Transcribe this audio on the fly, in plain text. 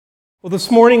Well,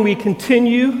 this morning we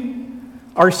continue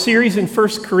our series in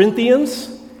 1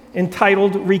 Corinthians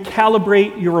entitled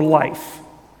Recalibrate Your Life,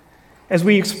 as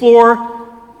we explore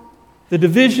the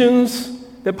divisions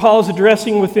that Paul is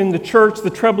addressing within the church, the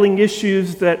troubling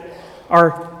issues that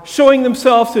are showing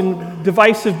themselves in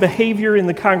divisive behavior in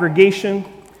the congregation.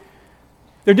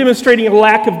 They're demonstrating a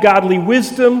lack of godly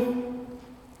wisdom,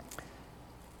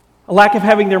 a lack of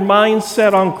having their minds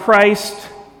set on Christ.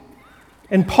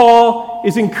 And Paul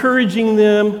is encouraging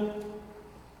them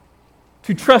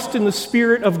to trust in the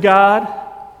Spirit of God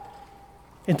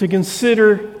and to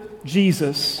consider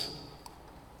Jesus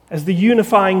as the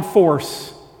unifying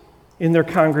force in their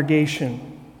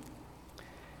congregation.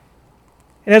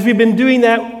 And as we've been doing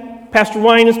that, Pastor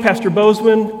Winans, Pastor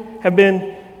Bozeman have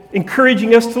been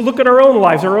encouraging us to look at our own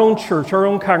lives, our own church, our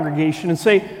own congregation, and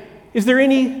say,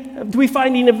 do we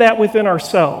find any of that within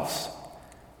ourselves?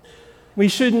 We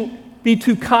shouldn't be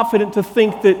too confident to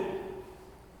think that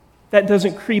that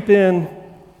doesn't creep in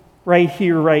right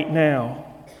here, right now.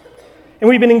 And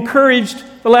we've been encouraged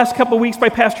the last couple of weeks by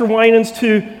Pastor Winans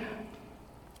to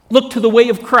look to the way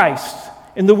of Christ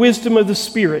and the wisdom of the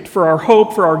Spirit for our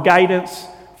hope, for our guidance,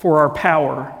 for our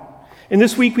power. And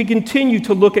this week we continue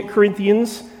to look at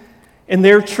Corinthians and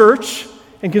their church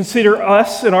and consider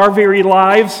us and our very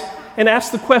lives and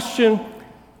ask the question,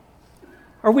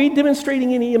 are we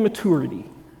demonstrating any immaturity?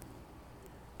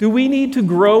 Do we need to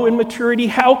grow in maturity?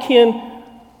 How can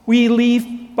we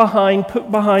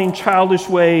put behind childish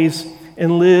ways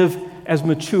and live as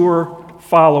mature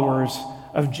followers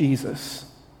of Jesus?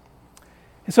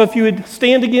 And so if you would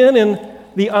stand again in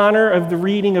the honor of the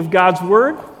reading of God's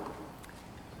Word.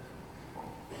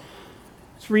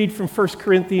 Let's read from 1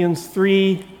 Corinthians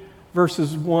 3,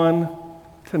 verses 1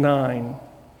 to 9.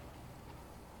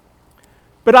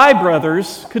 But I,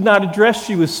 brothers, could not address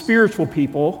you as spiritual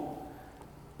people,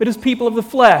 but as people of the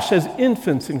flesh, as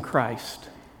infants in Christ.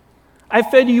 I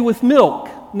fed you with milk,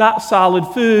 not solid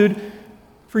food,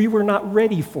 for you were not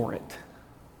ready for it.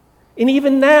 And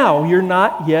even now, you're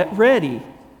not yet ready,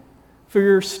 for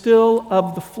you're still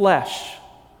of the flesh.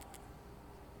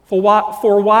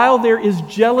 For while there is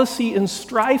jealousy and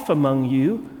strife among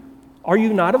you, are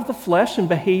you not of the flesh and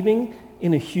behaving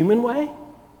in a human way?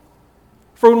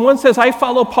 For when one says, I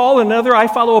follow Paul, and another, I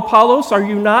follow Apollos, are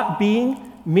you not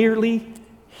being merely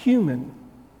human?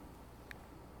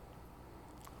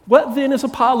 What then is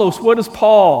Apollos? What is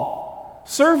Paul?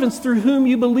 Servants through whom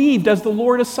you believed, as the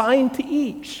Lord assigned to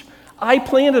each. I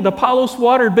planted, Apollos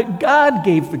watered, but God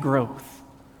gave the growth.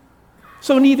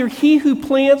 So neither he who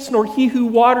plants nor he who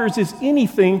waters is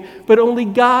anything, but only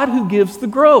God who gives the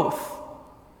growth.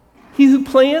 He who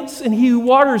plants and he who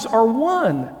waters are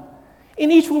one,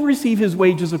 and each will receive his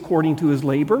wages according to his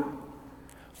labor.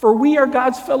 For we are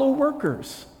God's fellow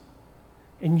workers,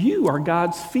 and you are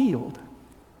God's field,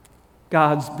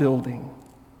 God's building.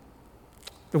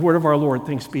 The word of our Lord.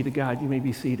 Thanks be to God. You may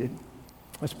be seated.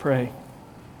 Let's pray.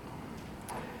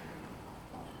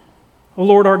 Oh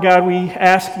Lord our God, we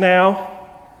ask now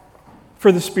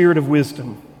for the spirit of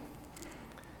wisdom.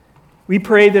 We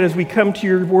pray that as we come to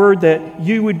your word that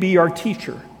you would be our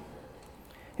teacher.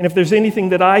 And if there's anything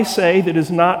that I say that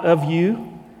is not of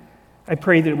you, I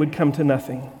pray that it would come to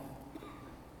nothing.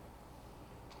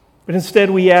 But instead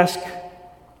we ask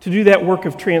to do that work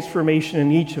of transformation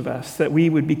in each of us, that we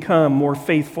would become more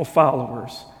faithful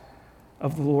followers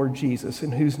of the Lord Jesus,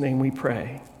 in whose name we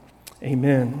pray.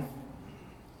 Amen.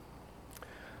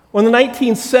 Well, in the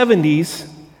 1970s,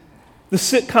 the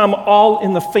sitcom All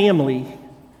in the Family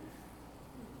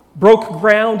broke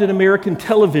ground in American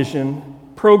television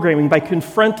programming by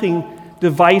confronting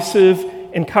divisive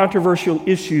and controversial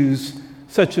issues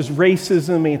such as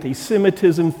racism,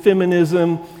 anti-Semitism,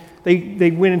 feminism. They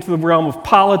went into the realm of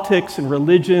politics and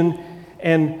religion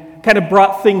and kind of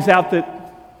brought things out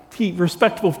that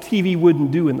respectable TV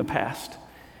wouldn't do in the past.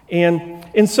 And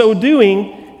in so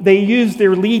doing, they used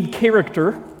their lead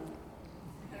character,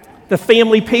 the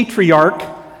family patriarch,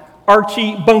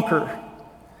 Archie Bunker.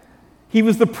 He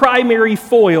was the primary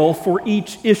foil for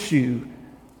each issue.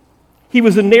 He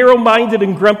was a narrow-minded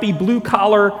and grumpy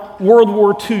blue-collar World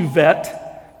War II vet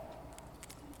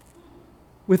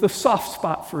with a soft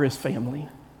spot for his family,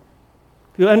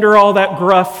 who under all that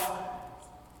gruff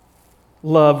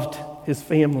loved his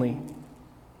family.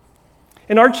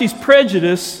 And Archie's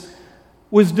prejudice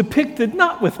was depicted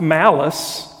not with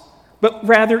malice, but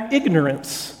rather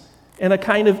ignorance and a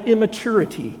kind of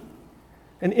immaturity,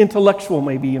 an intellectual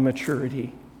maybe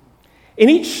immaturity. In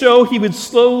each show, he would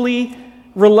slowly,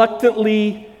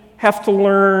 reluctantly have to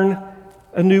learn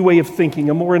a new way of thinking,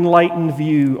 a more enlightened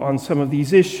view on some of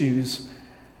these issues.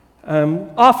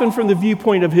 often from the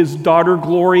viewpoint of his daughter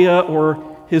Gloria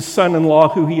or his son-in-law,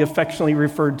 who he affectionately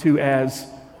referred to as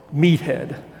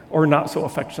Meathead, or not so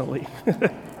affectionately.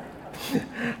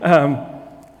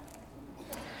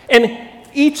 And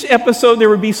each episode there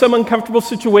would be some uncomfortable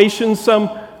situation, some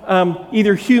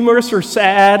either humorous or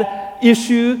sad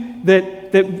issue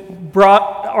that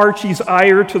brought Archie's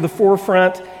ire to the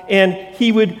forefront, and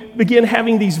he would begin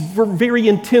having these very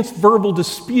intense verbal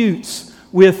disputes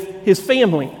with his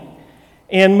family.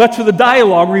 And much of the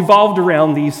dialogue revolved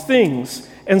around these things.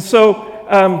 And so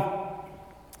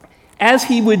as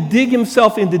he would dig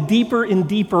himself into deeper and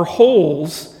deeper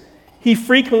holes, he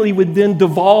frequently would then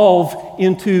devolve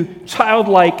into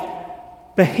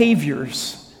childlike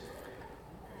behaviors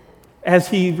as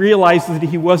he realized that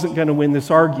he wasn't going to win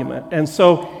this argument. And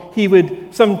so he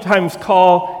would sometimes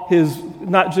call his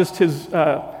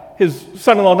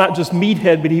son-in-law not just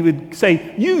Meathead, but he would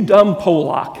say, "You dumb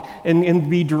Polak," and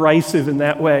be derisive in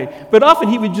that way. But often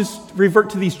he would just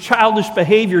revert to these childish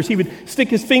behaviors. He would stick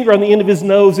his finger on the end of his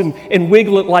nose and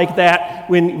wiggle it like that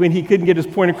when he couldn't get his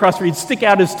point across, or he'd stick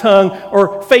out his tongue,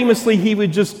 or famously he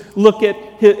would just look at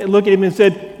him and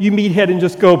said, "You Meathead," and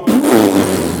just go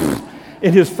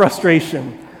in his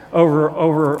frustration over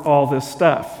all this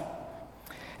stuff.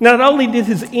 Now, not only did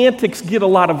his antics get a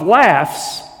lot of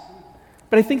laughs,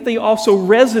 but I think they also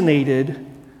resonated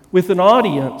with an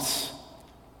audience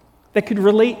that could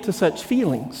relate to such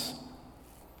feelings.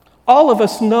 All of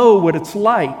us know what it's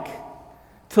like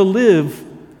to live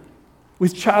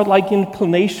with childlike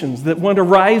inclinations that want to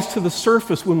rise to the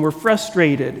surface when we're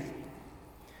frustrated.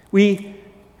 We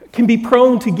can be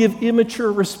prone to give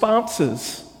immature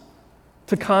responses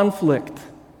to conflict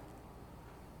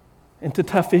and to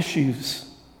tough issues.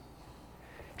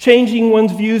 Changing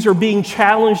one's views or being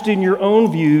challenged in your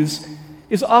own views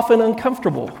is often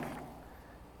uncomfortable,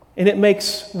 and it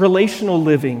makes relational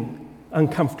living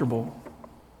uncomfortable.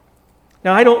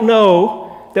 Now, I don't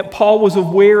know that Paul was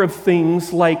aware of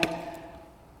things like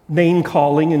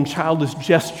name-calling and childish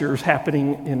gestures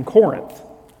happening in Corinth.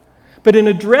 But in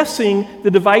addressing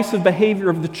the divisive behavior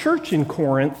of the church in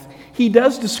Corinth, he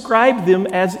does describe them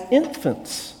as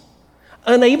infants,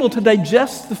 unable to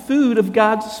digest the food of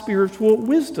God's spiritual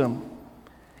wisdom.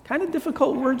 Kind of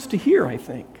difficult words to hear, I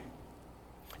think.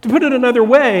 To put it another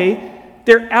way,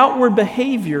 their outward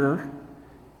behavior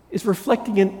is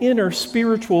reflecting an inner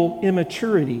spiritual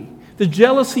immaturity. The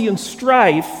jealousy and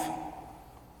strife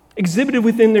exhibited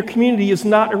within their community is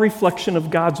not a reflection of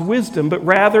God's wisdom, but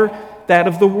rather that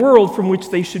of the world from which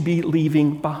they should be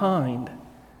leaving behind.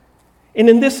 And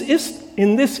in this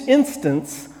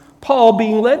instance, Paul,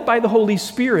 being led by the Holy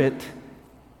Spirit,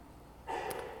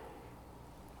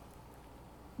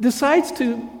 decides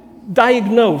to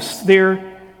diagnose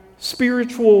their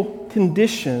spiritual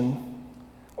condition,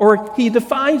 or he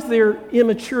defines their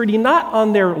immaturity not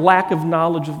on their lack of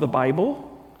knowledge of the Bible,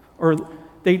 or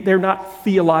they're not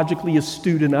theologically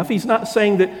astute enough. He's not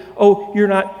saying that, oh, you're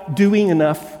not doing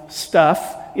enough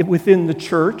stuff within the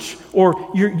church,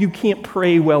 or you can't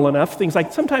pray well enough, things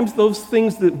like sometimes those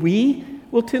things that we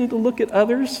will tend to look at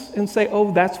others and say,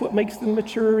 oh, that's what makes them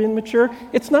mature or immature.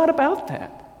 It's not about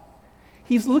that.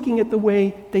 He's looking at the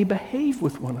way they behave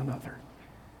with one another.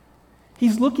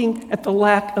 He's looking at the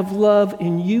lack of love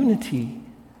and unity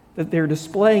that they're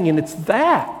displaying, and it's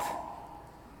that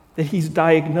he's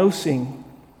diagnosing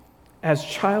as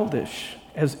childish,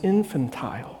 as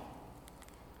infantile.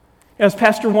 As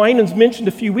Pastor Winans mentioned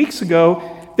a few weeks ago,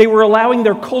 they were allowing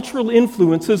their cultural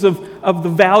influences of the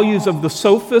values of the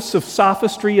sophists, of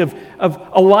sophistry, of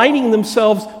aligning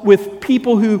themselves with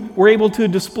people who were able to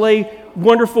display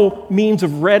wonderful means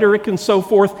of rhetoric and so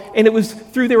forth. And it was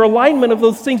through their alignment of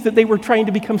those things that they were trying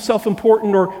to become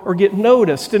self-important or get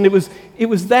noticed. And it was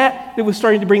that was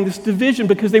starting to bring this division,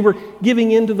 because they were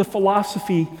giving into the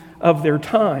philosophy of their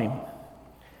time.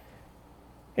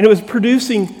 And it was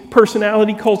producing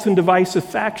personality cults and divisive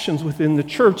factions within the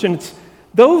church. And it's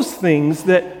those things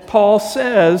that Paul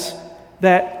says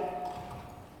that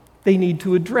they need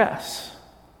to address.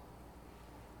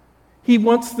 He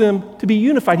wants them to be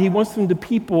unified. He wants them to be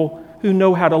people who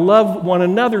know how to love one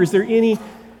another. Is there any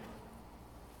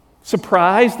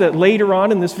surprise that later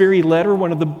on in this very letter,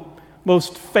 one of the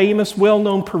most famous,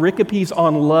 well-known pericopes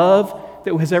on love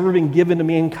that has ever been given to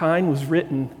mankind was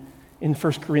written in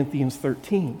 1 Corinthians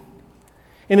 13?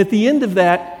 And at the end of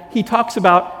that, he talks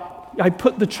about, I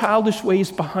put the childish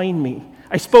ways behind me.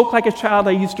 I spoke like a child.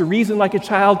 I used to reason like a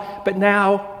child. But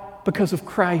now, because of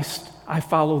Christ, I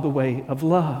follow the way of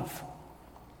love.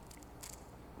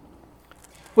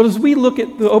 Well, as we look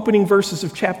at the opening verses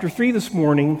of chapter 3 this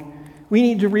morning, we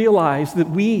need to realize that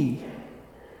we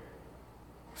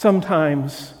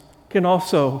sometimes can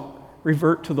also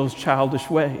revert to those childish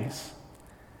ways.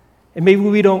 And maybe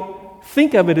we don't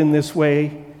think of it in this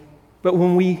way, but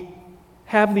when we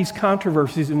have these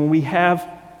controversies and when we have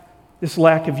this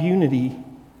lack of unity,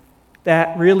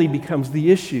 that really becomes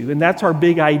the issue. And that's our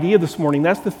big idea this morning.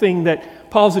 That's the thing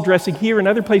that Paul's addressing here and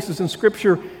other places in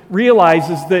Scripture,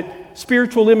 realizes that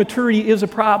spiritual immaturity is a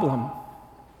problem.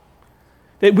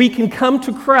 That we can come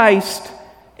to Christ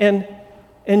and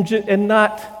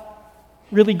not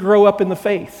really grow up in the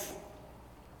faith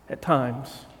at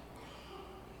times.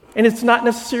 And it's not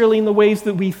necessarily in the ways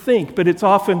that we think, but it's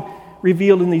often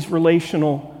revealed in these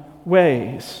relational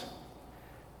ways.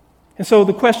 And so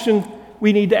the question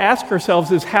we need to ask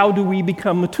ourselves is, how do we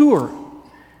become mature?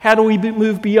 How do we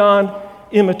move beyond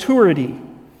immaturity?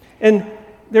 And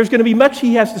there's going to be much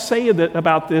he has to say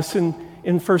about this in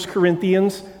 1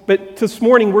 Corinthians, but this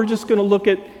morning we're just going to look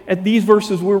at these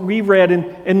verses where we read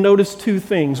and notice two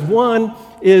things. One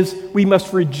is we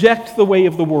must reject the way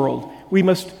of the world. We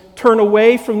must turn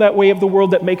away from that way of the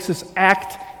world that makes us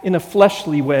act in a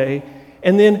fleshly way,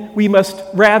 and then we must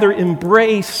rather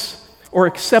embrace or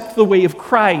accept the way of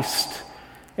Christ.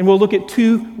 And we'll look at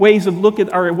two ways of looking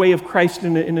at our way of Christ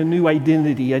in a new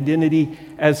identity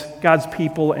as God's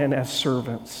people and as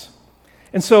servants.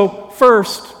 And so,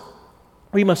 first,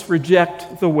 we must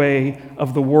reject the way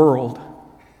of the world.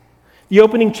 The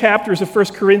opening chapters of 1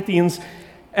 Corinthians,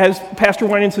 as Pastor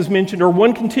Winans has mentioned, are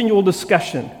one continual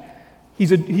discussion.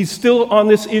 He's still on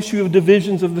this issue of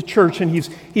divisions of the church, and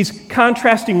he's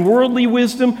contrasting worldly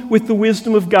wisdom with the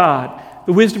wisdom of God.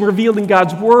 The wisdom revealed in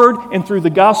God's Word and through the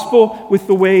gospel with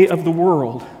the way of the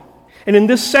world. And in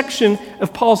this section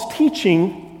of Paul's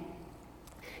teaching,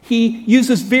 he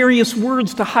uses various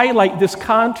words to highlight this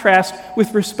contrast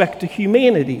with respect to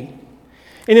humanity.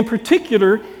 And in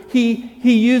particular, he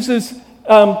uses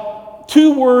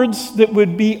two words that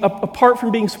would be apart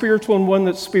from being spiritual and one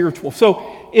that's spiritual.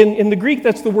 So in the Greek,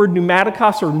 that's the word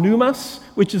pneumatikos or pneumos,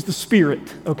 which is the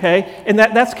Spirit, okay? And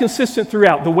that's consistent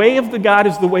throughout. The way of the God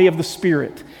is the way of the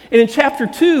Spirit. And in chapter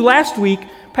 2, last week,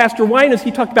 Pastor Winans,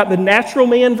 he talked about the natural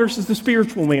man versus the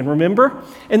spiritual man, remember?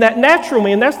 And that natural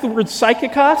man, that's the word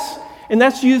psychikos, and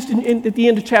that's used at the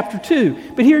end of chapter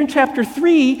 2. But here in chapter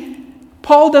 3,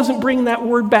 Paul doesn't bring that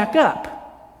word back up.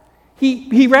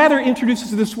 He rather introduces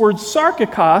this word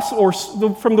sarkikos, or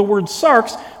from the word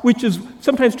sarx, which is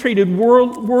sometimes traded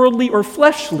worldly or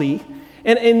fleshly.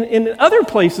 And in other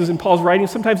places in Paul's writing,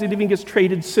 sometimes it even gets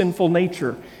traded sinful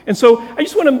nature. And so I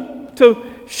just want to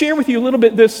share with you a little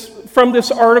bit from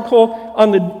this article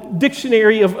on the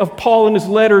dictionary of Paul and his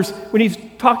letters when he's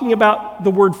talking about the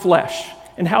word flesh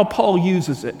and how Paul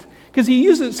uses it.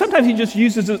 Because sometimes he just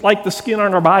uses it like the skin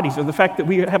on our bodies or the fact that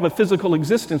we have a physical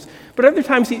existence. But other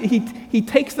times he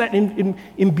takes that and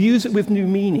imbues it with new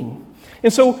meaning.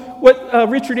 And so what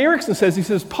Richard Erickson says, he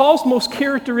says, Paul's most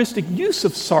characteristic use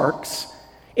of sarx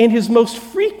and his most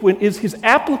frequent is his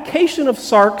application of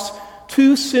sarx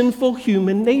to sinful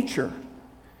human nature.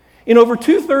 In over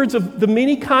 2/3 of the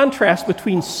many contrasts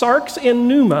between sarx and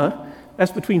pneuma,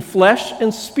 that's between flesh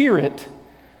and spirit,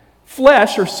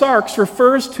 flesh, or sarx,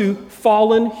 refers to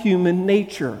fallen human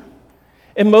nature.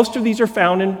 And most of these are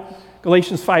found in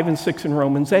Galatians 5 and 6 and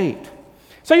Romans 8.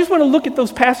 So I just want to look at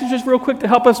those passages real quick to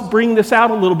help us bring this out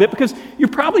a little bit, because you're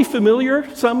probably familiar,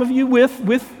 some of you,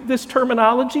 with this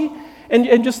terminology.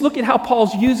 And just look at how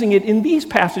Paul's using it in these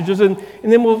passages, and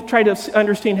then we'll try to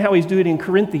understand how he's doing it in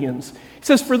Corinthians. He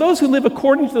says, "For those who live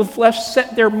according to the flesh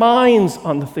set their minds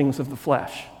on the things of the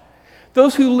flesh.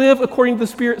 Those who live according to the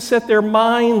Spirit set their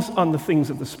minds on the things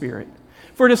of the Spirit.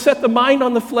 For to set the mind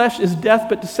on the flesh is death,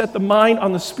 but to set the mind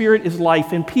on the Spirit is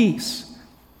life and peace.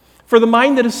 For the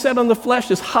mind that is set on the flesh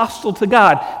is hostile to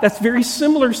God." That's very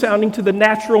similar sounding to the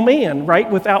natural man, right,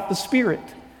 without the Spirit.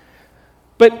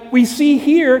 But we see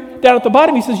here, down at the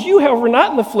bottom, he says, "You, however, not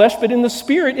in the flesh, but in the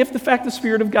Spirit, if the fact the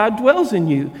Spirit of God dwells in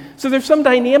you." So there's some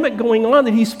dynamic going on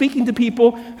that he's speaking to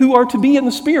people who are to be in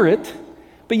the Spirit,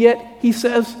 but yet he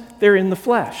says they're in the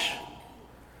flesh.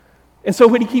 And so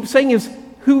what he keeps saying is,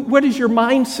 what is your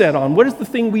mind set on? What is the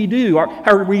thing we do?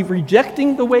 Are we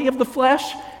rejecting the way of the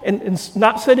flesh and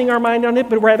not setting our mind on it,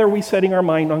 but rather are we setting our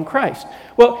mind on Christ?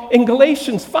 Well, in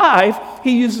Galatians 5,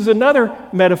 he uses another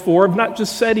metaphor of not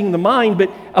just setting the mind,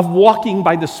 but of walking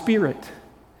by the Spirit.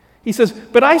 He says,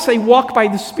 "But I say walk by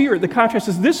the Spirit." The contrast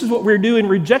is, this is what we're doing,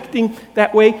 rejecting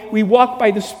that way. We walk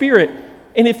by the Spirit.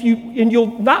 And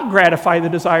you'll not gratify the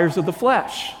desires of the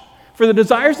flesh. For the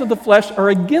desires of the flesh are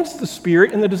against the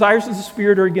Spirit, and the desires of the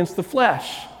Spirit are against the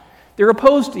flesh. They're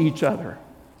opposed to each other.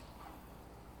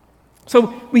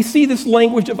 So we see this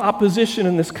language of opposition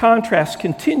and this contrast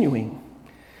continuing.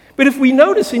 But if we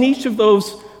notice in each of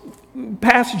those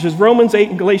passages, Romans 8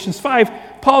 and Galatians 5,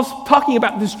 Paul's talking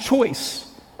about this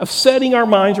choice of setting our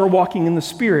minds or walking in the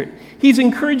Spirit. He's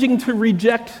encouraging to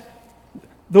reject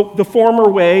the former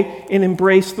way and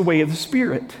embrace the way of the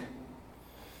Spirit.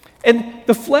 And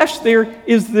the flesh there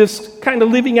is this kind of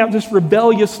living out this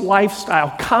rebellious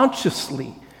lifestyle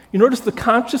consciously. You notice the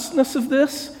consciousness of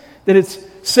this? That it's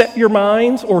set your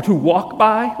minds or to walk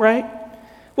by, right?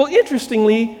 Well,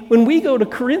 interestingly, when we go to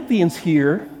Corinthians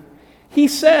here, he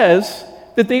says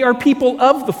that they are people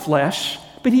of the flesh,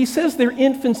 but he says they're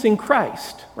infants in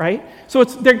Christ, right? So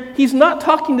he's not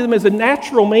talking to them as a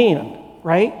natural man,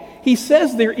 right? He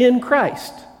says they're in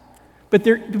Christ, but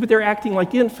they're acting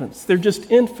like infants. They're just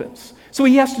infants. So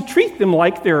he has to treat them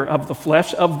like they're of the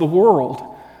flesh, of the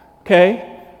world, okay?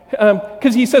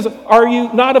 Because he says, are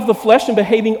you not of the flesh and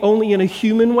behaving only in a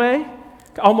human way?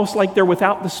 Almost like they're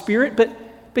without the Spirit,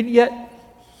 but yet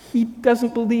he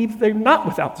doesn't believe they're not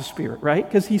without the Spirit, right?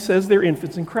 Because he says they're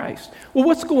infants in Christ. Well,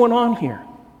 what's going on here?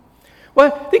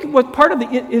 Well, I think what part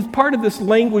of this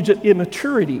language of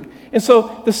immaturity. And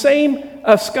so the same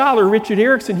scholar, Richard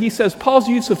Erickson, he says Paul's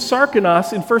use of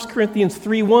sarkonos in 1 Corinthians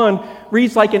 3:1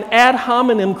 reads like an ad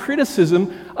hominem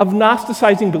criticism of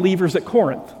Gnosticizing believers at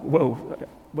Corinth. Whoa,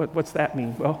 what's that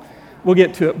mean? Well, we'll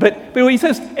get to it. But what he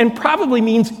says, and probably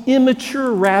means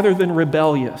immature rather than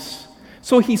rebellious.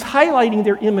 So he's highlighting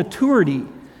their immaturity,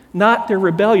 not their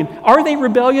rebellion. Are they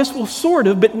rebellious? Well, sort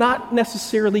of, but not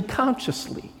necessarily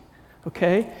consciously.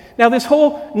 Okay? Now, this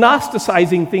whole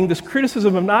Gnosticizing thing, this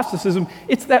criticism of Gnosticism,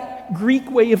 it's that Greek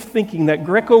way of thinking, that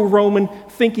Greco-Roman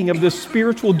thinking of this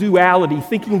spiritual duality,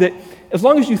 thinking that as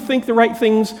long as you think the right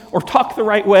things or talk the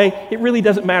right way, it really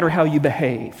doesn't matter how you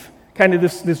behave. Kind of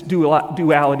this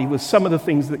duality was some of the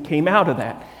things that came out of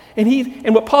that.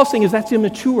 And what Paul's saying is that's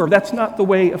immature. That's not the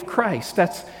way of Christ.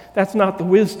 That's not the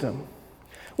wisdom.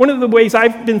 One of the ways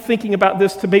I've been thinking about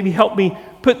this to maybe help me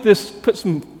put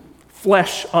some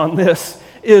flesh on this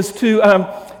is I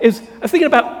was thinking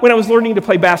about when I was learning to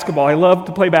play basketball. I loved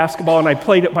to play basketball, and I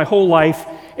played it my whole life.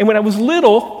 And when I was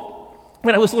little,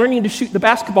 when I was learning to shoot the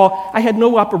basketball, I had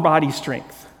no upper body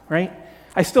strength, right?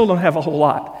 I still don't have a whole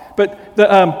lot. But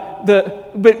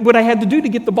what I had to do to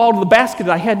get the ball to the basket,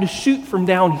 I had to shoot from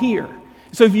down here.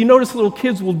 So if you notice, little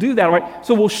kids will do that, right?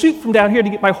 So we'll shoot from down here to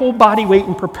get my whole body weight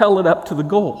and propel it up to the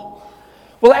goal.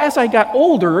 Well, as I got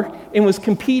older and was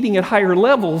competing at higher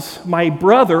levels, my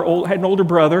brother, had an older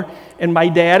brother, and my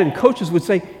dad and coaches would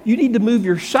say, you need to move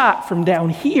your shot from down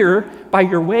here by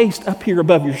your waist up here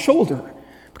above your shoulder,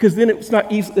 because then it's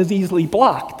not as easily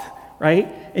blocked, right?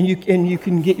 And you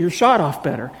can get your shot off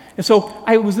better. And so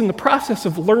I was in the process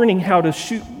of learning how to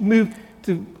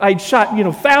I'd shot,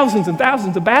 thousands and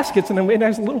thousands of baskets, and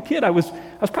as a little kid, I was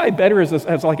probably better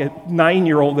as like a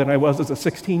 9-year-old than I was as a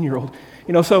 16-year-old.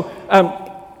 So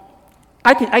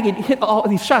I could hit all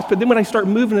of these shots, but then when I started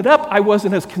moving it up, I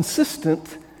wasn't as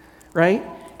consistent, right?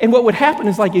 And what would happen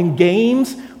is, like in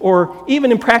games or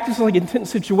even in practice, like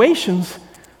intense situations,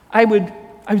 I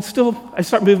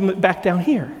start moving it back down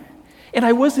here. And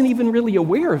I wasn't even really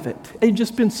aware of it.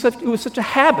 It was such a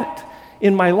habit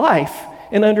in my life.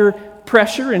 And under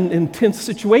pressure and intense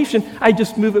situation, I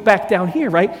just move it back down here,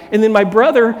 right? And then my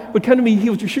brother would come to me, he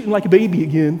was just shooting like a baby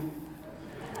again,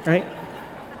 right?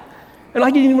 And I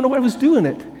didn't even know what I was doing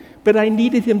it, but I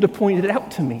needed him to point it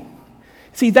out to me.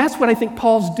 See, that's what I think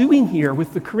Paul's doing here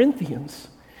with the Corinthians.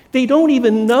 They don't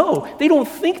even know. They don't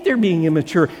think they're being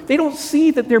immature. They don't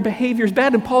see that their behavior is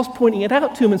bad, and Paul's pointing it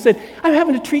out to them and said, I'm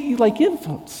having to treat you like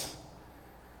infants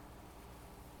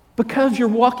because you're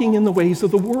walking in the ways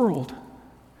of the world.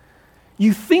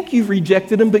 You think you've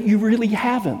rejected them, but you really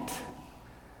haven't.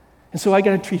 And so I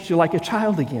got to treat you like a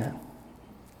child again.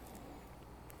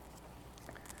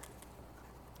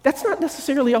 That's not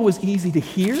necessarily always easy to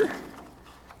hear,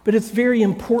 but it's very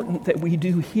important that we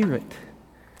do hear it.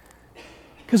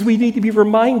 Because we need to be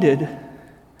reminded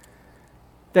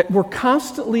that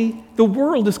the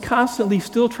world is constantly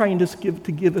still trying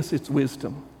to give us its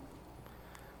wisdom.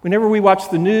 Whenever we watch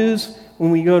the news,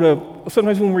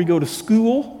 sometimes when we go to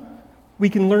school, we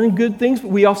can learn good things,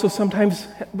 but we also sometimes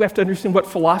have to understand what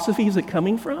philosophy is it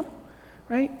coming from,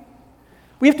 right?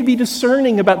 We have to be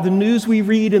discerning about the news we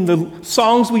read and the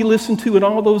songs we listen to and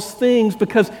all those things,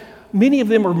 because many of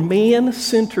them are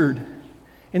man-centered,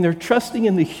 and they're trusting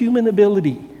in the human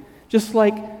ability, just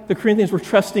like the Corinthians were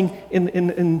trusting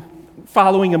in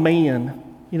following a man,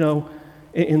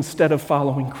 instead of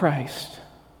following Christ.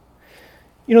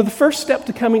 The first step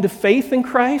to coming to faith in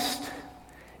Christ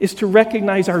is to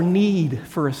recognize our need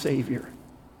for a Savior.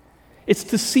 It's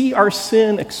to see our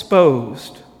sin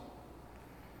exposed.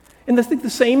 And I think the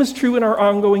same is true in our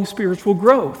ongoing spiritual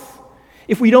growth.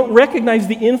 if we don't recognize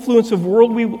the influence of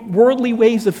worldly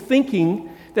ways of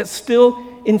thinking that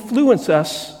still influence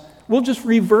us, we'll just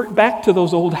revert back to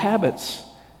those old habits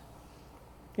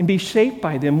and be shaped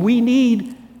by them. We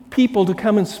need people to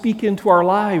come and speak into our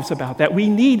lives about that. We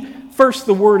need first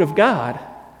the Word of God,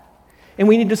 and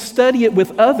we need to study it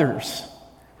with others,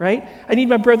 right? I need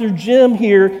my brother Jim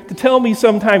here to tell me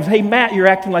sometimes, hey, Matt, you're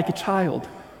acting like a child,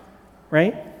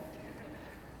 right?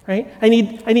 Right? I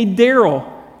need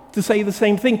Daryl to say the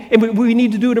same thing, and we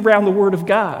need to do it around the Word of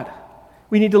God.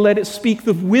 We need to let it speak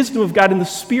the wisdom of God and the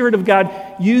Spirit of God,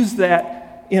 use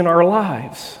that in our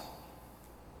lives.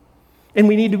 And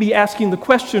we need to be asking the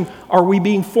question, are we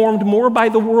being formed more by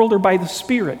the world or by the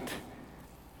Spirit?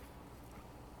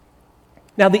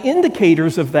 Now, the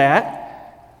indicators of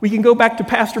that, we can go back to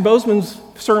Pastor Bozeman's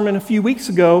sermon a few weeks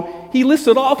ago. He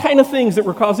listed all kinds of things that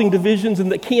were causing divisions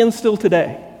and that can still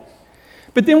today.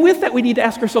 But then with that, we need to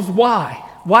ask ourselves, why?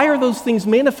 Why are those things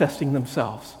manifesting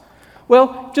themselves?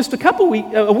 Well, just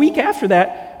a week after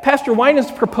that, Pastor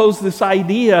Winans proposed this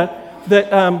idea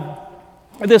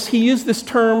that he used this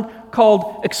term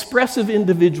called expressive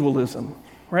individualism,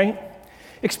 right?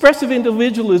 Expressive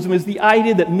individualism is the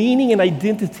idea that meaning and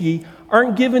identity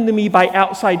aren't given to me by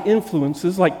outside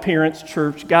influences like parents,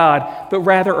 church, God, but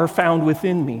rather are found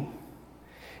within me.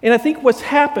 And I think what's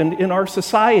happened in our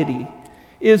society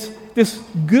is this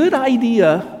good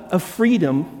idea of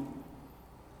freedom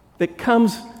that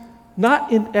comes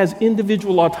not as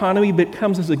individual autonomy, but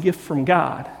comes as a gift from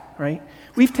God, right?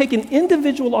 We've taken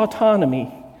individual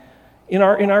autonomy in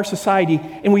our society,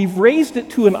 and we've raised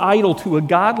it to an idol, to a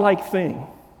godlike thing,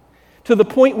 to the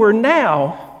point where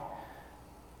now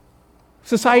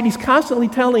society's constantly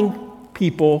telling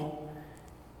people,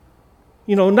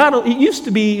 it used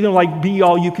to be, like be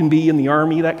all you can be in the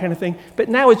army, that kind of thing, but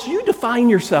now it's you define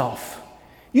yourself.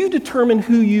 You determine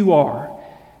who you are.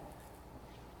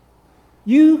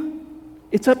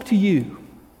 It's up to you.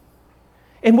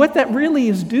 And what that really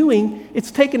is doing,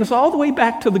 it's taken us all the way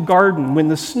back to the garden when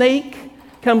the snake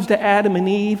comes to Adam and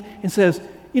Eve and says,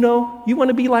 you want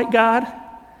to be like God?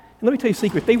 And let me tell you a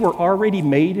secret. They were already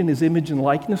made in His image and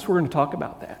likeness. We're going to talk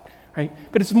about that, right?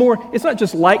 But it's not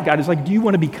just like God. It's like, do you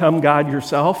want to become God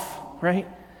yourself, right?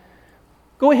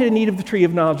 Go ahead and eat of the tree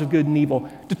of knowledge of good and evil.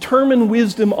 Determine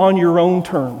wisdom on your own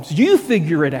terms. You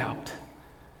figure it out.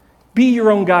 Be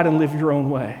your own God and live your own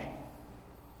way.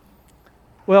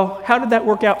 Well, how did that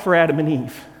work out for Adam and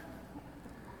Eve?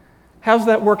 How's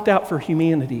that worked out for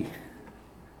humanity?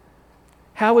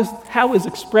 How is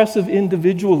expressive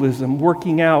individualism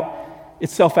working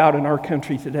itself out in our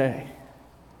country today?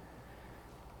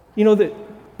 You know that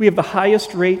we have the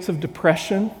highest rates of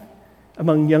depression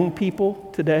among young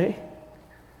people today?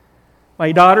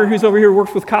 My daughter, who's over here,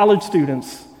 works with college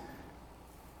students.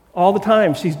 All the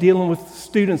time, she's dealing with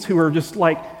students who are just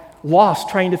like lost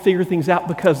trying to figure things out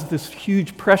because of this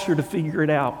huge pressure to figure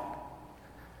it out,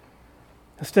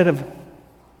 instead of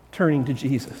turning to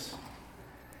Jesus.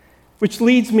 Which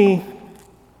leads me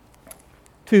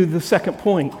to the second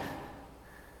point,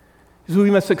 is we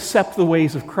must accept the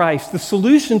ways of Christ. The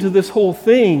solution to this whole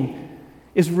thing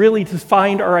is really to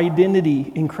find our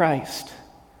identity in Christ.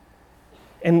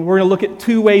 And we're going to look at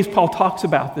two ways Paul talks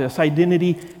about this: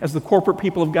 identity as the corporate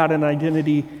people of God and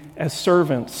identity as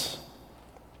servants.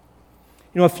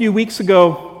 A few weeks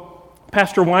ago,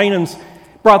 Pastor Winans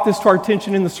brought this to our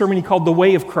attention in the sermon he called The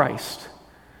Way of Christ.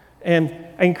 And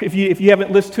if you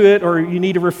haven't listened to it or you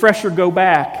need a refresher, go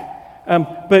back.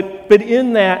 But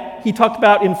in that, he talked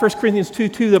about in 1 Corinthians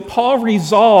 2:2 that Paul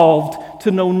resolved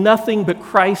to know nothing but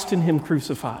Christ and Him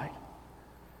crucified.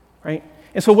 Right?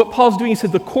 And so what Paul's doing, he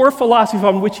said the core philosophy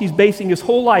on which he's basing his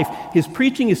whole life, his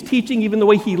preaching, his teaching, even the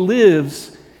way he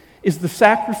lives, is the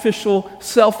sacrificial,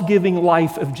 self-giving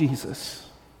life of Jesus.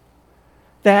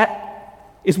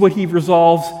 That is what he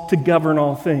resolves to govern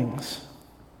all things.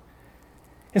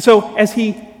 And so as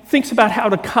he thinks about how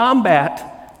to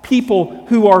combat people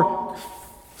who are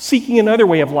seeking another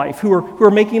way of life, who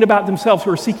are making it about themselves,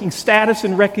 who are seeking status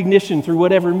and recognition through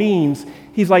whatever means,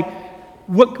 he's like,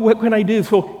 what can I do?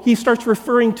 So he starts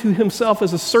referring to himself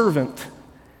as a servant.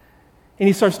 And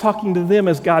he starts talking to them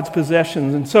as God's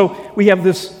possessions. And so we have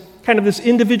this kind of this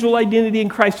individual identity in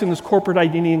Christ and this corporate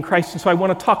identity in Christ. And so I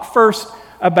want to talk first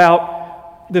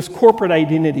about this corporate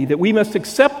identity, that we must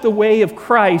accept the way of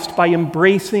Christ by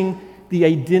embracing the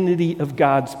identity of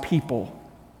God's people.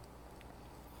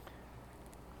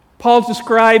 Paul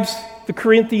describes the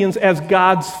Corinthians as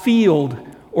God's field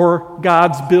or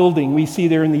God's building. We see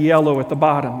there in the yellow at the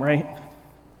bottom, right?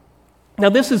 Now,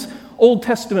 this is Old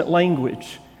Testament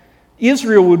language.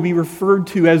 Israel would be referred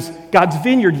to as God's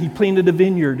vineyard. He planted a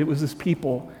vineyard. It was His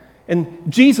people.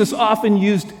 And Jesus often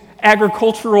used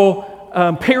agricultural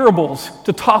parables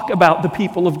to talk about the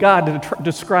people of God, to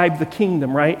describe the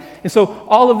kingdom, right? And so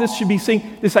all of this should be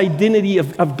seeing this identity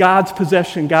of God's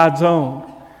possession, God's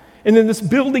own. And then this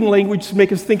building language to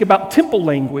make us think about temple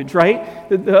language,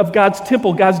 right? Of God's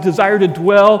temple, God's desire to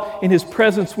dwell in his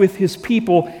presence with his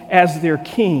people as their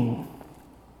king.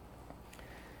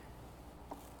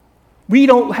 We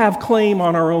don't have claim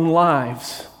on our own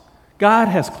lives. God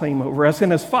has claim over us.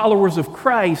 And as followers of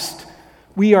Christ,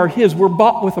 we are his. We're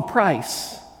bought with a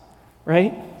price,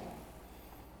 right?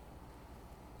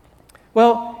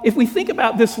 Well, if we think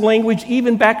about this language,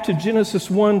 even back to Genesis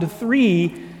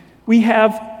 1-3,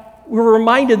 we're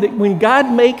reminded that when God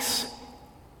makes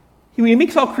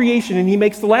all creation, and he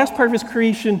makes the last part of his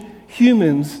creation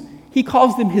humans, he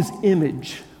calls them his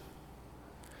image.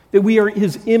 That we are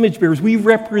his image bearers. We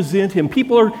represent him.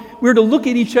 We're to look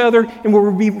at each other and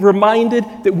we'll be reminded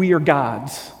that we are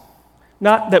God's.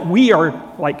 Not that we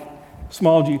are like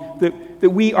small g, that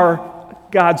we are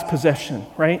God's possession,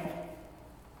 right?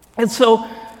 And so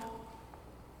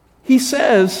he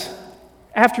says,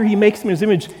 after he makes them in his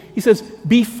image, he says,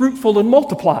 be fruitful and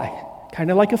multiply.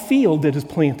 Kind of like a field that is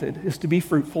planted is to be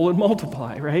fruitful and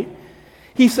multiply, right?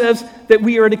 He says that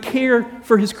we are to care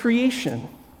for his creation,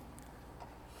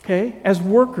 okay, as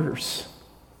workers.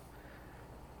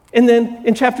 And then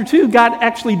in chapter 2, God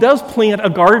actually does plant a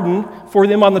garden for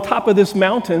them on the top of this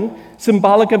mountain,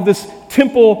 symbolic of this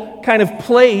temple kind of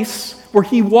place where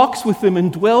he walks with them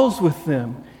and dwells with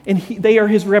them. And they are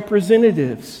his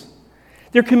representatives.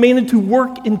 They're commanded to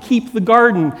work and keep the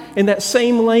garden. In that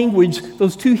same language,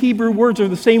 those two Hebrew words are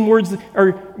the same words that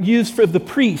are used for the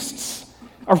priests,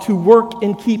 are to work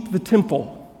and keep the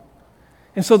temple.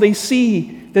 And so they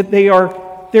see that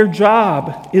their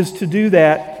job is to do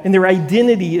that, and their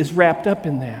identity is wrapped up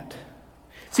in that.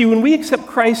 See, when we accept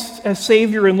Christ as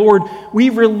Savior and Lord, we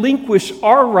relinquish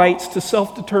our rights to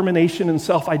self-determination and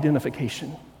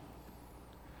self-identification.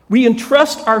 We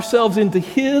entrust ourselves into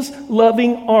his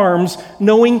loving arms,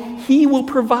 knowing he will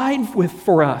provide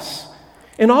for us.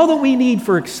 And all that we need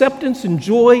for acceptance and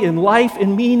joy and life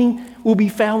and meaning will be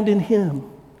found in him.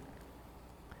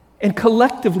 And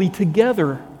collectively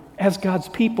together as God's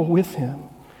people with him,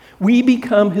 we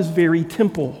become his very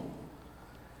temple.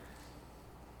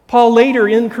 Paul later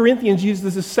in Corinthians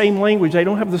uses the same language. I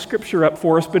don't have the scripture up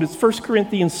for us, but it's 1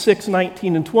 Corinthians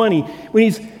 6:19 and 20. When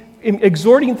he's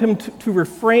exhorting them to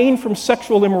refrain from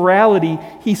sexual immorality,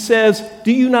 he says,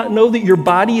 do you not know that your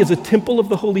body is a temple of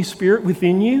the Holy Spirit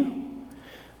within you,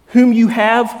 whom you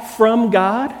have from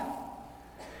God?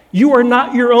 You are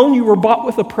not your own, you were bought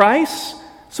with a price,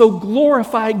 so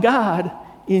glorify God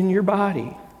in your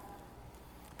body.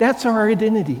 That's our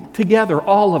identity, together,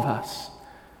 all of us.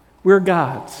 We're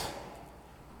God's.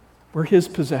 We're his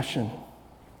possession.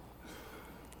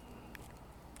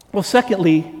 Well,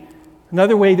 secondly,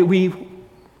 another way that we,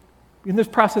 in this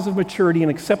process of maturity and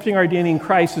accepting our identity in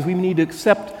Christ, is we need to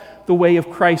accept the way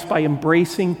of Christ by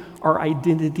embracing our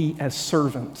identity as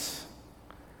servants.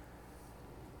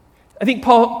 I think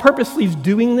Paul purposely is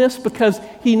doing this because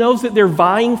he knows that they're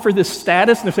vying for this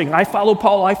status, and they're saying, I follow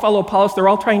Paul, I follow Apollos. They're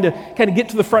all trying to kind of get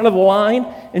to the front of the line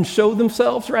and show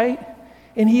themselves, right?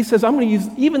 And he says, I'm going to use,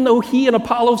 even though he and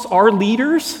Apollos are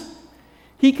leaders,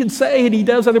 he could say, and he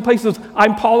does other places,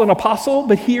 I'm Paul, an apostle,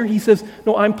 but here he says,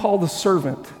 no, I'm Paul the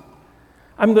servant.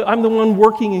 I'm the one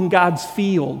working in God's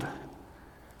field.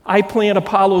 I plant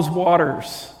Apollos'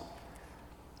 waters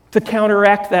to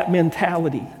counteract that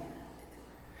mentality.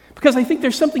 Because I think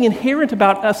there's something inherent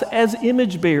about us as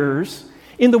image bearers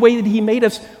in the way that he made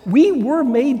us. We were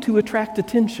made to attract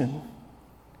attention.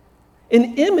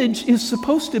 An image is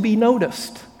supposed to be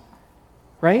noticed,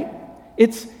 right?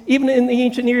 It's even in the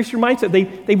ancient Near Eastern mindset,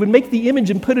 they would make the image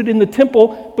and put it in the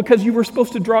temple because you were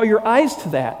supposed to draw your eyes to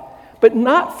that, but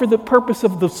not for the purpose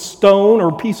of the stone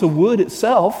or piece of wood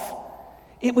itself.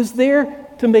 It was there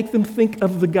to make them think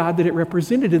of the God that it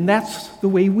represented, and that's the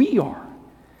way we are.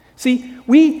 See,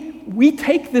 we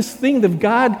take this thing of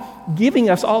God giving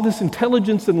us all this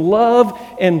intelligence and love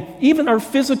and even our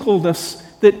physicalness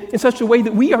that in such a way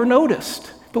that we are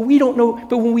noticed. But we don't know,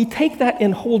 but when we take that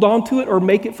and hold on to it or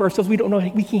make it for ourselves, we don't know,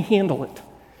 we can't handle it.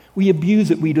 We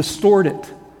abuse it, we distort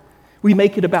it. We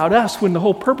make it about us when the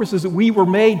whole purpose is that we were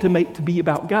made to be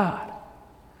about God.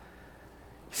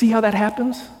 See how that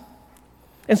happens?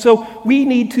 And so we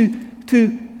need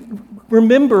to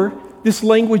remember this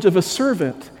language of a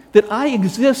servant, that I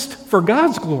exist for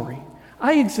God's glory.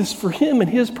 I exist for him and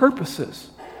his purposes.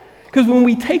 Because when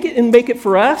we take it and make it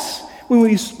for us, when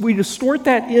we distort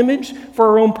that image for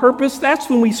our own purpose, that's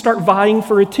when we start vying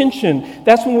for attention.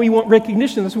 That's when we want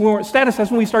recognition. That's when we want status.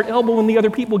 That's when we start elbowing the other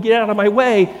people, get out of my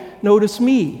way, notice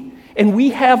me. And we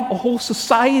have a whole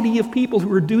society of people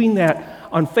who are doing that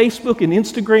on Facebook and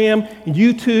Instagram and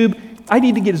YouTube. I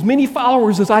need to get as many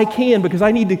followers as I can because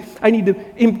I need to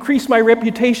increase my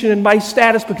reputation and my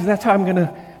status because that's how I'm going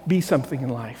to be something in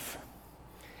life.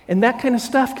 And that kind of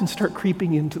stuff can start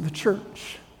creeping into the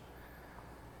church.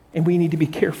 And we need to be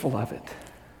careful of it.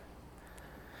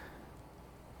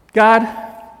 God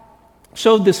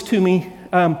showed this to me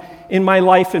in my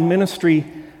life and ministry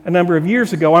a number of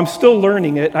years ago. I'm still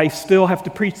learning it. I still have to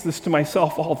preach this to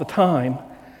myself all the time.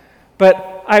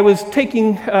 But I was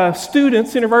taking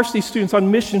university students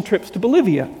on mission trips to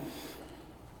Bolivia.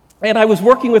 And I was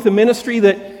working with a ministry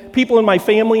that people in my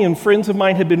family and friends of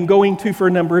mine had been going to for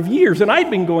a number of years. And I'd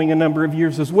been going a number of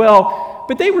years as well.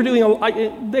 But they were doing a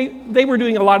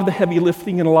lot of the heavy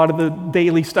lifting and a lot of the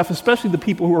daily stuff, especially the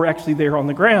people who were actually there on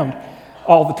the ground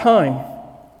all the time.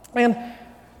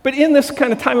 But in this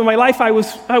kind of time of my life, I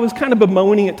was kind of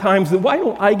bemoaning at times that why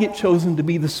don't I get chosen to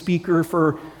be the speaker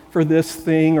for this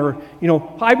thing, or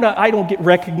I don't get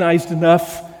recognized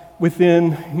enough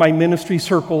within my ministry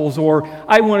circles, or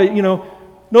I want to,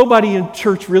 nobody in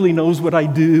church really knows what I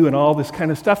do and all this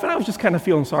kind of stuff. And I was just kind of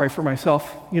feeling sorry for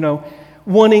myself,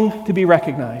 wanting to be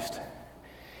recognized.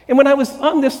 And when I was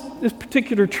on this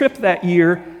particular trip that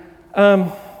year,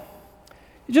 it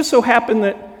just so happened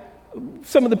that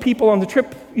some of the people on the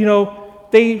trip,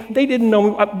 they didn't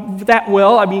know me that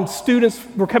well. I mean, students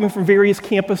were coming from various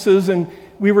campuses, and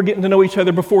we were getting to know each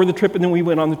other before the trip, and then we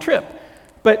went on the trip.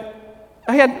 But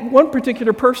I had one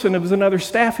particular person, it was another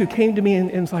staff, who came to me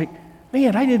and was like,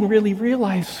 man, I didn't really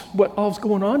realize what all's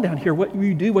going on down here, what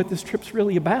you do, what this trip's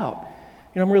really about.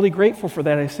 I'm really grateful for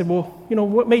that. I said, well,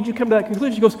 what made you come to that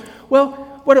conclusion? She goes, well,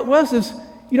 what it was is,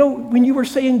 when you were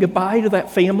saying goodbye to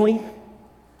that family,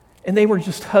 and they were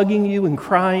just hugging you and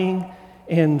crying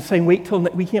and saying, we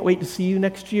can't wait to see you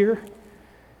next year.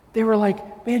 They were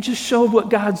like, man, just show what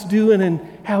God's doing and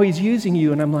how He's using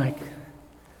you. And I'm like,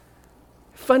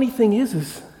 funny thing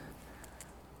is,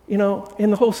 in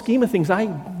the whole scheme of things,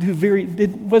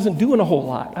 wasn't doing a whole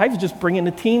lot. I was just bringing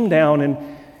the team down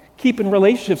and keeping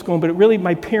relationships going. But really,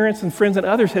 my parents and friends and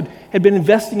others had been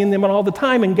investing in them all the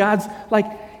time. And God's like,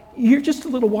 you're just a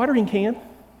little watering can.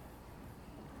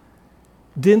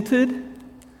 Dented,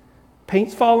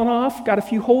 paint's fallen off, got a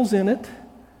few holes in it,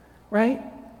 right?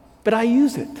 But I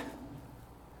use it.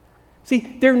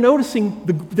 See, they're noticing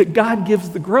that God gives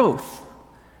the growth,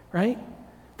 right?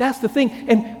 That's the thing.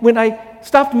 And when I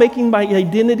stopped making my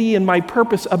identity and my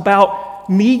purpose about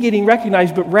me getting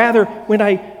recognized, but rather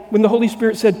when the Holy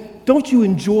Spirit said, don't you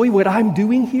enjoy what I'm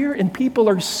doing here? And people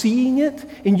are seeing it,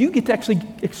 and you get to actually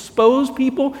expose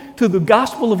people to the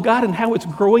gospel of God and how it's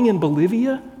growing in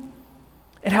Bolivia,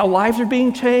 and how lives are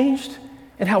being changed,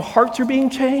 and how hearts are being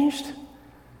changed.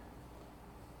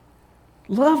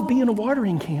 Love being a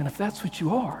watering can if that's what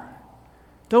you are.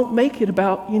 Don't make it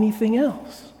about anything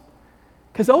else,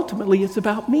 because ultimately it's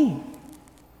about me.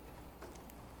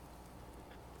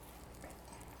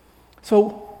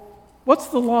 So, what's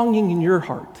the longing in your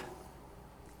heart?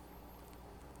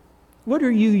 What are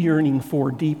you yearning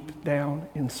for deep down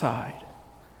inside?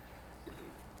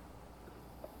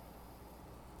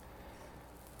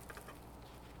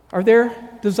 Are there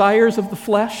desires of the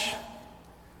flesh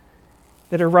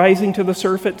that are rising to the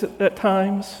surface at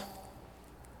times?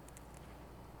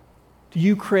 Do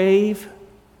you crave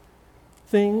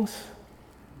things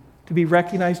to be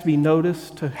recognized, to be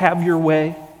noticed, to have your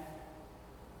way?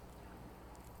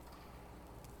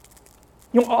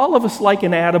 All of us like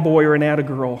an attaboy or an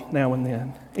attagirl now and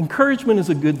then. Encouragement is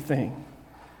a good thing.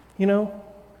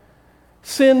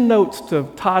 Send notes to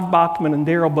Todd Bachman and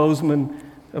Daryl Bozeman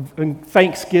of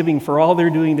thanksgiving for all they're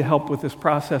doing to help with this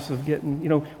process of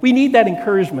getting, we need that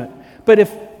encouragement. But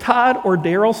if Todd or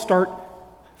Daryl start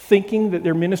thinking that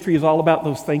their ministry is all about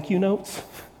those thank you notes,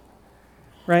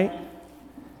 right,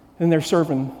 then they're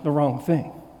serving the wrong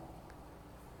thing,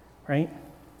 right?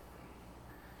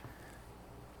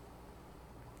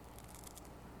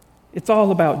 It's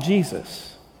all about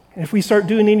Jesus. And if we start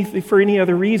doing anything for any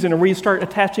other reason, or we start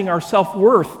attaching our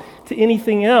self-worth to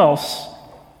anything else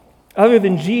other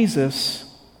than Jesus,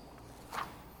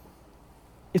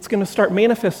 it's going to start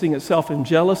manifesting itself in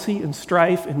jealousy and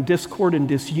strife and discord and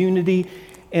disunity,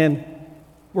 and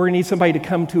we're going to need somebody to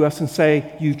come to us and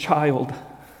say, you child,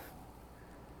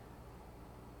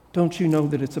 don't you know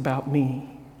that it's about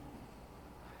me?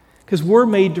 Because we're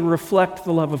made to reflect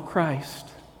the love of Christ.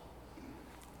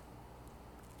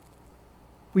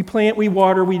 We plant, we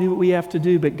water, we do what we have to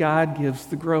do, but God gives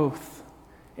the growth.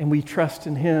 and we trust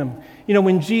in him. You know,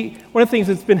 one of the things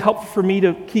that's been helpful for me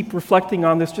to keep reflecting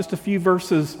on this, just a few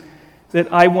verses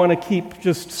that I want to keep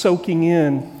just soaking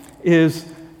in, is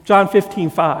John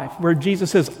 15:5, where Jesus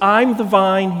says, I'm the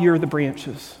vine, you're the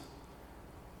branches.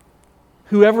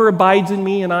 Whoever abides in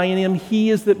me and I in him, he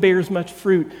is that bears much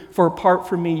fruit. For apart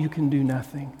from me, you can do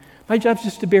nothing. My job is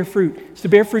just to bear fruit. It's to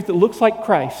bear fruit that looks like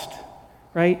Christ,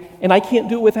 right? And I can't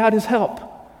do it without his help.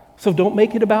 So don't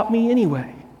make it about me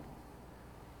anyway.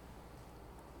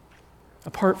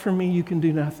 Apart from me, you can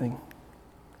do nothing.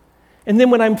 And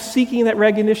then when I'm seeking that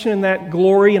recognition and that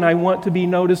glory and I want to be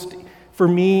noticed for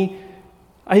me,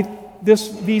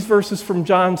 these verses from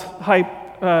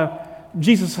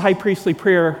Jesus' high priestly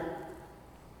prayer,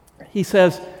 he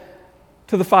says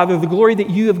to the Father, the glory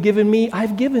that you have given me,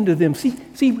 I've given to them. See,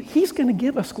 he's going to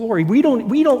give us glory. We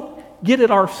don't get it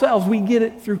ourselves. We get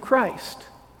it through Christ.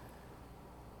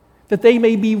 That they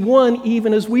may be one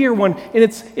even as we are one. And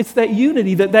it's that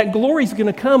unity, that glory is going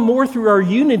to come more through our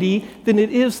unity than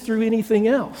it is through anything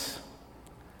else.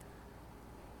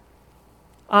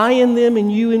 I in them and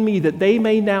you in me, that they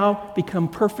may now become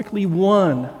perfectly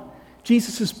one.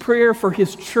 Jesus' prayer for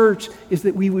his church is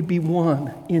that we would be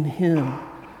one in him,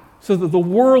 so that the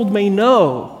world may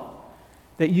know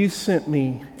that you sent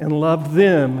me and loved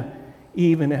them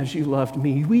even as you loved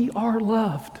me. We are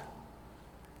loved.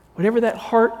 Whatever that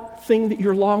heart thing that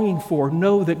you're longing for,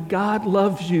 know that God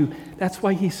loves you. That's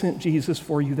why he sent Jesus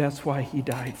for you. That's why he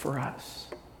died for us.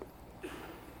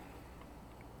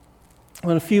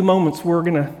 In a few moments, we're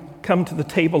going to come to the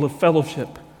table of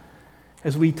fellowship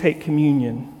as we take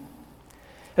communion,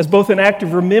 as both an act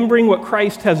of remembering what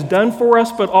Christ has done for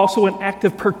us, but also an act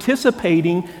of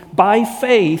participating by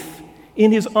faith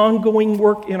in his ongoing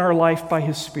work in our life by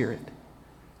his Spirit.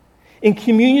 In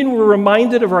communion, we're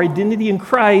reminded of our identity in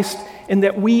Christ and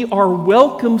that we are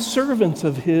welcome servants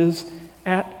of his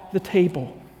at the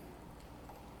table.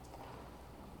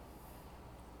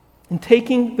 In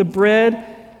taking the bread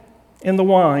and the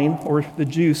wine, or the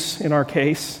juice in our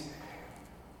case,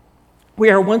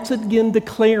 we are once again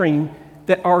declaring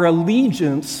that our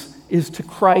allegiance is to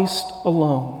Christ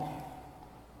alone.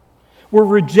 We're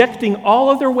rejecting all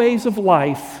other ways of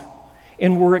life,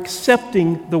 and we're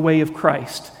accepting the way of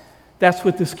Christ. That's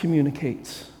what this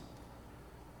communicates.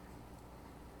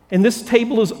 And this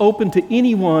table is open to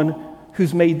anyone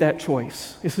who's made that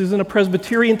choice. This isn't a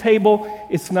Presbyterian table.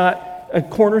 It's not a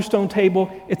cornerstone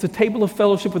table. It's a table of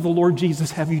fellowship with the Lord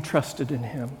Jesus. Have you trusted in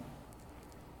him?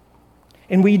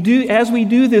 And as we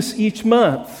do this each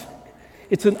month,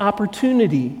 it's an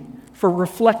opportunity for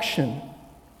reflection.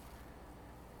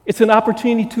 It's an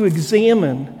opportunity to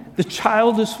examine the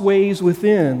childish ways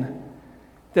within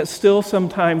that still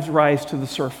sometimes rise to the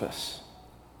surface.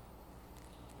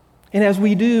 And as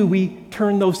we do, we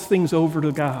turn those things over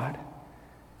to God.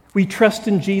 We trust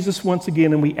in Jesus once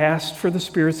again, and we ask for the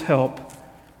Spirit's help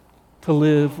to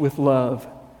live with love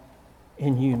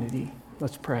and unity.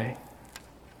 Let's pray.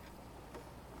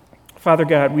 Father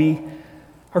God, we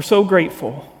are so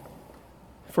grateful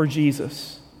for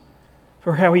Jesus,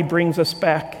 for how he brings us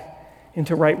back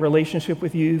into right relationship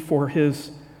with you, for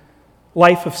his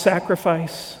life of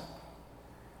sacrifice,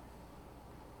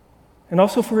 and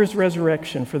also for his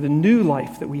resurrection, for the new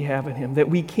life that we have in him, that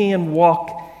we can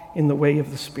walk in the way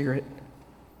of the Spirit.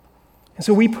 And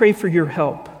so we pray for your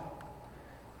help,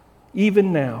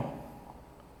 even now,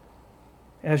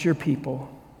 as your people.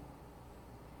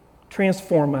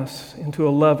 Transform us into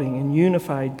a loving and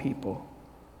unified people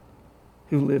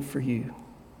who live for you.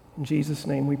 In Jesus'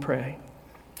 name we pray.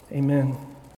 Amen.